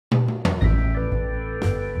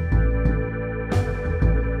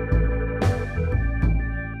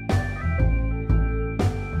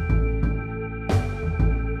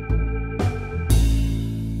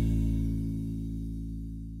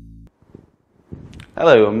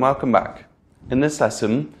Hello and welcome back. In this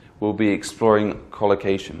lesson, we'll be exploring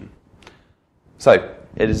collocation. So,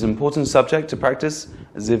 it is an important subject to practice,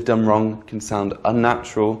 as if done wrong can sound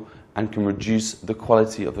unnatural and can reduce the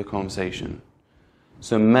quality of the conversation.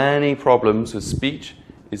 So many problems with speech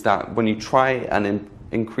is that when you try and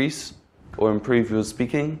increase or improve your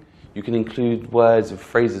speaking, you can include words or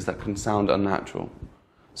phrases that can sound unnatural.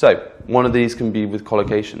 So, one of these can be with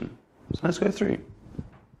collocation. So let's go through.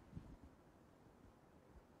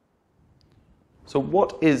 So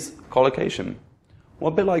what is collocation?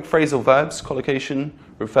 Well, a bit like phrasal verbs, collocation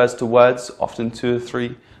refers to words, often two or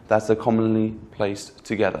three, that are commonly placed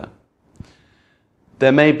together.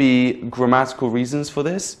 There may be grammatical reasons for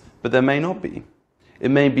this, but there may not be.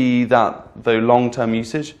 It may be that, though long-term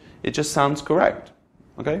usage, it just sounds correct.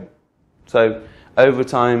 Okay? So, over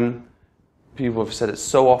time, people have said it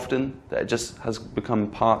so often that it just has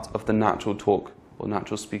become part of the natural talk or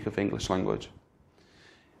natural speak of English language.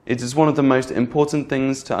 It is one of the most important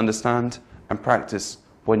things to understand and practice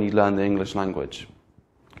when you learn the English language.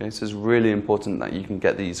 Okay, so it's really important that you can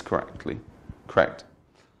get these correct.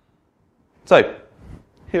 So,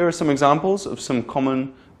 here are some examples of some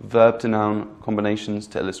common verb to noun combinations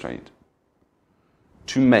to illustrate.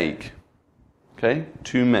 To make. Okay,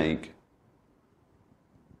 to make.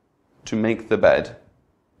 To make the bed.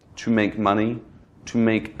 To make money. To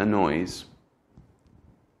make a noise.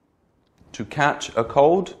 To catch a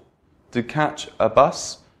cold, to catch a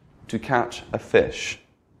bus, to catch a fish.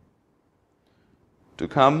 To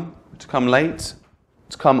come late,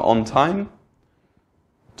 to come on time,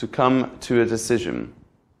 to come to a decision.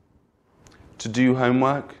 To do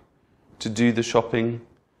homework, to do the shopping,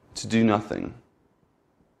 to do nothing.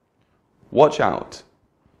 Watch out.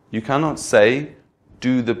 You cannot say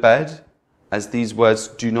do the bed, as these words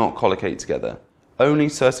do not collocate together. Only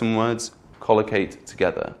certain words collocate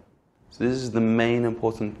together. So this is the main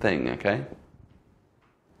important thing, okay?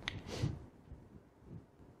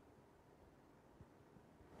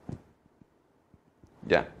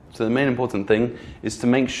 Yeah, so the main important thing is to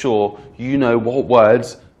make sure you know what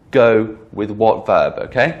words go with what verb,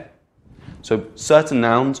 okay? So certain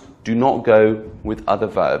nouns do not go with other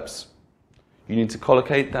verbs. You need to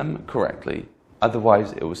collocate them correctly,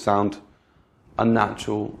 otherwise it will sound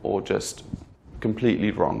unnatural or just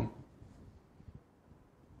completely wrong.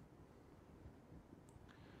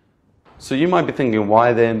 So you might be thinking,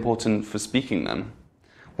 why are they important for speaking then?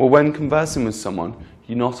 Well, when conversing with someone,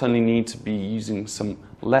 you not only need to be using some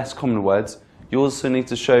less common words, you also need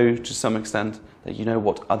to show to some extent that you know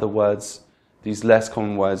what other words, these less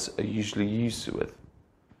common words, are usually used with.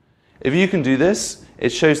 If you can do this, it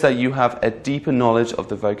shows that you have a deeper knowledge of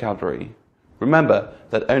the vocabulary. Remember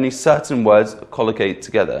that only certain words collocate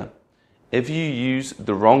together. If you use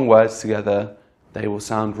the wrong words together, they will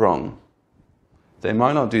sound wrong. They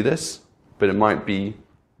might not do this, but it might be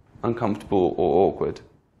uncomfortable or awkward.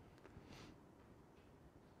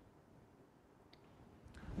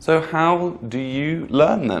 So how do you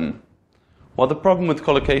learn them? Well, the problem with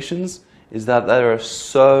collocations is that there are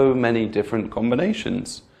so many different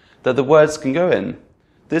combinations that the words can go in.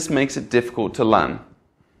 This makes it difficult to learn.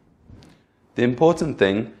 The important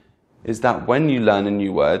thing is that when you learn a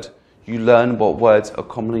new word, you learn what words are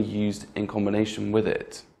commonly used in combination with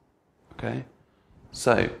it. Okay?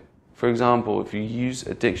 So, for example, if you use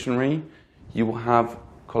a dictionary, you will have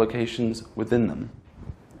collocations within them.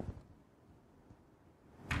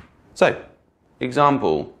 So,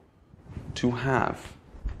 example, to have.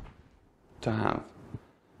 To have.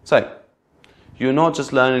 So, you're not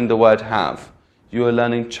just learning the word have, you are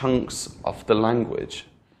learning chunks of the language.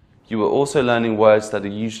 You are also learning words that are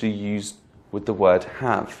usually used with the word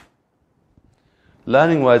have.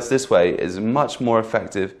 Learning words this way is much more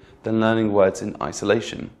effective than learning words in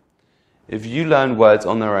isolation. If you learn words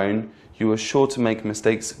on their own, you are sure to make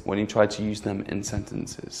mistakes when you try to use them in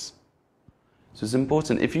sentences. So it's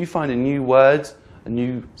important, if you find a new word,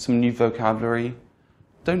 some new vocabulary,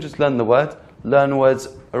 don't just learn the word, learn words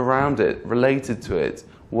around it, related to it,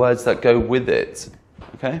 words that go with it,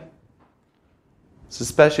 okay? It's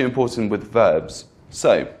especially important with verbs.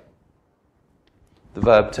 So, the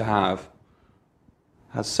verb to have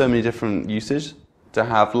has so many different uses. To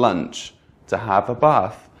have lunch, to have a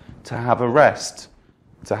bath, to have a rest,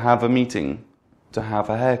 to have a meeting, to have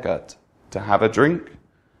a haircut, to have a drink,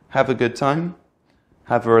 have a good time,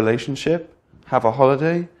 have a relationship, have a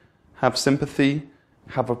holiday, have sympathy,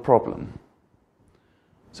 have a problem.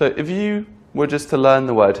 So if you were just to learn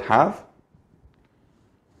the word have,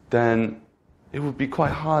 then it would be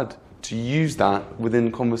quite hard to use that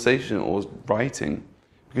within conversation or writing,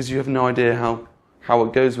 because you have no idea how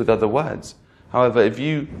it goes with other words. However, if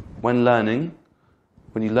you, when learning,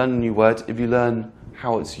 when you learn a new word, if you learn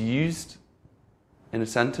how it's used in a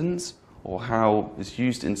sentence or how it's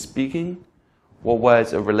used in speaking, what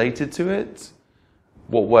words are related to it,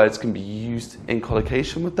 what words can be used in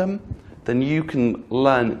collocation with them, then you can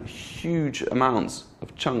learn huge amounts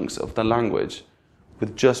of chunks of the language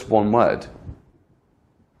with just one word.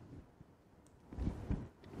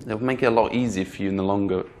 It'll make it a lot easier for you in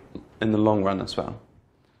the long run as well.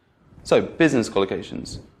 So, business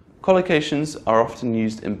collocations. Collocations are often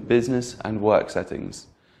used in business and work settings.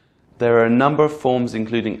 There are a number of forms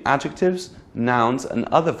including adjectives, nouns and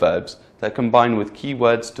other verbs that combine with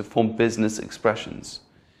keywords to form business expressions.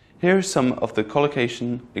 Here are some of the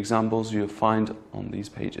collocation examples you'll find on these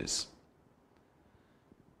pages.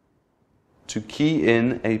 To key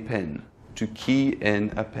in a pin. To key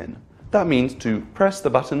in a pin. That means to press the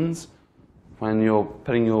buttons when you're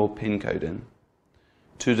putting your PIN code in.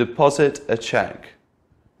 To deposit a check.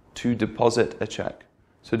 To deposit a check.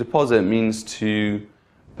 So deposit means to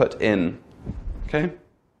put in. Okay?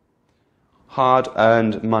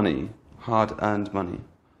 Hard-earned money. Hard-earned money.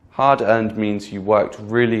 Hard-earned means you worked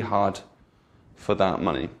really hard for that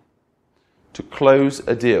money. To close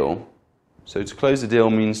a deal. So to close a deal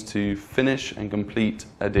means to finish and complete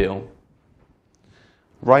a deal.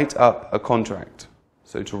 Write up a contract.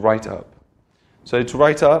 So to write up. So to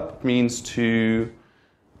write up means to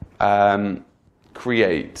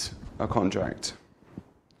create a contract.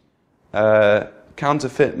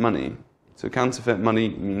 Counterfeit money. So counterfeit money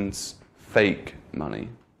means fake money.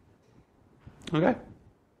 Okay?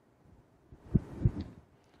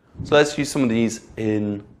 So let's use some of these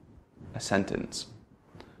in a sentence.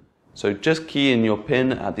 So just key in your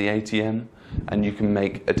PIN at the ATM and you can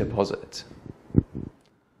make a deposit.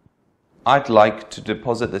 I'd like to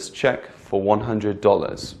deposit this check for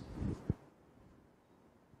 $100.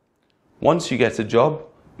 Once you get a job,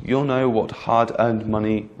 you'll know what hard-earned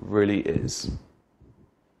money really is.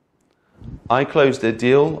 I closed a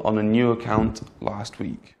deal on a new account last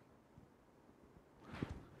week.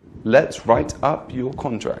 Let's write up your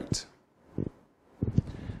contract.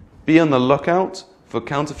 Be on the lookout for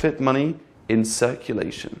counterfeit money in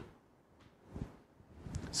circulation.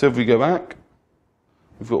 So if we go back,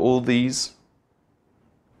 we've got all these.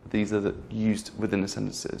 These are used within the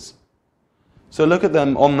sentences. So look at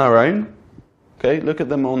them on their own. Okay, look at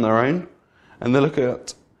them on their own, and then look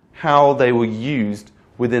at how they were used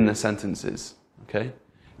within the sentences. Okay,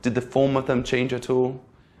 did the form of them change at all?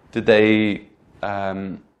 Did they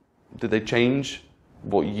change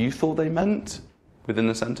what you thought they meant within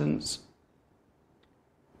the sentence?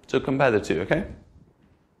 So compare the two. Okay.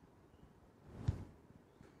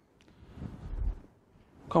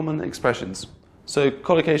 Common expressions. So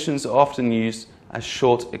collocations are often used as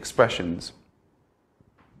short expressions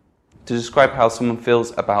to describe how someone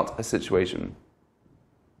feels about a situation.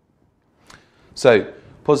 So,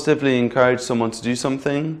 positively encourage someone to do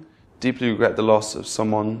something, deeply regret the loss of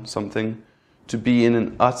someone, something, to be in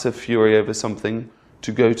an utter fury over something,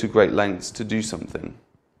 to go to great lengths to do something.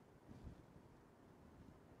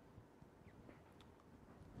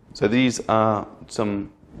 So these are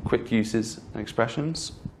some quick uses and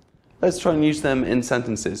expressions. Let's try and use them in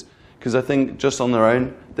sentences, because I think just on their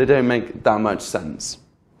own, they don't make that much sense.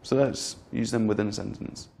 So let's use them within a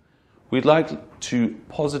sentence. We'd like to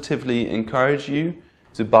positively encourage you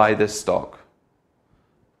to buy this stock.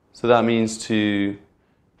 So that means to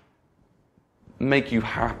make you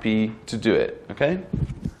happy to do it, okay?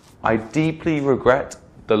 I deeply regret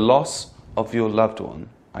the loss of your loved one.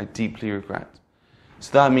 I deeply regret.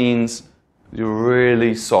 So that means you're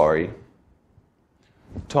really sorry.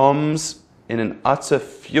 Tom's in an utter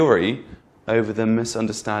fury over the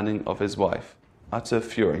misunderstanding of his wife. Utter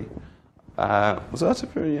fury. Was it utter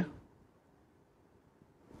fury? Yeah.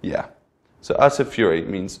 Yeah. So utter fury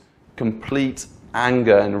means complete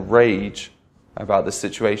anger and rage about the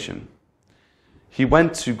situation. He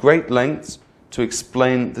went to great lengths to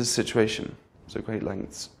explain the situation. So great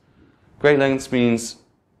lengths. Great lengths means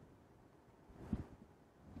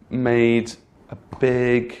made a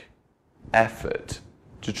big effort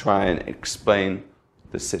to try and explain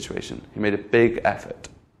the situation. He made a big effort.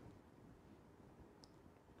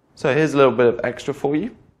 So here's a little bit of extra for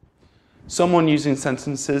you. Someone using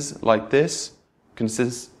sentences like this,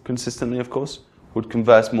 consistently of course, would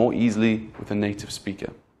converse more easily with a native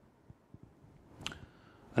speaker.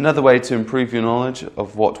 Another way to improve your knowledge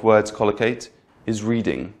of what words collocate is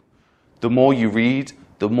reading. The more you read,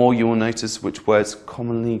 the more you will notice which words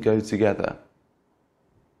commonly go together.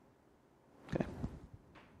 Okay.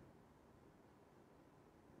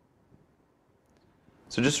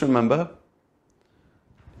 So just remember,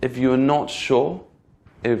 if you are not sure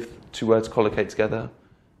if two words collocate together,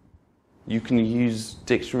 You can use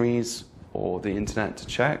dictionaries or the internet to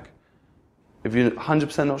check. If you're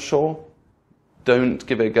 100% not sure, don't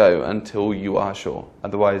give it a go until you are sure.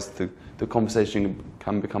 Otherwise, the conversation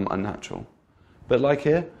can become unnatural. But like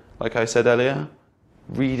here, like I said earlier,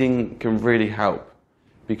 reading can really help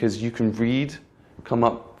because you can read,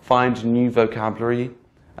 find new vocabulary,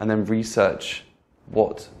 and then research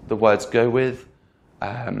what the words go with,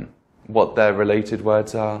 what their related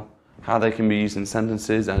words are, how they can be used in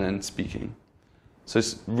sentences and in speaking. So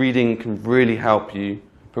reading can really help you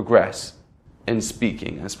progress in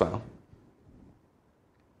speaking as well.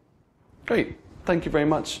 Great. Thank you very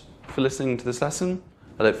much for listening to this lesson.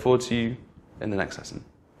 I look forward to you in the next lesson.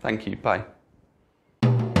 Thank you. Bye.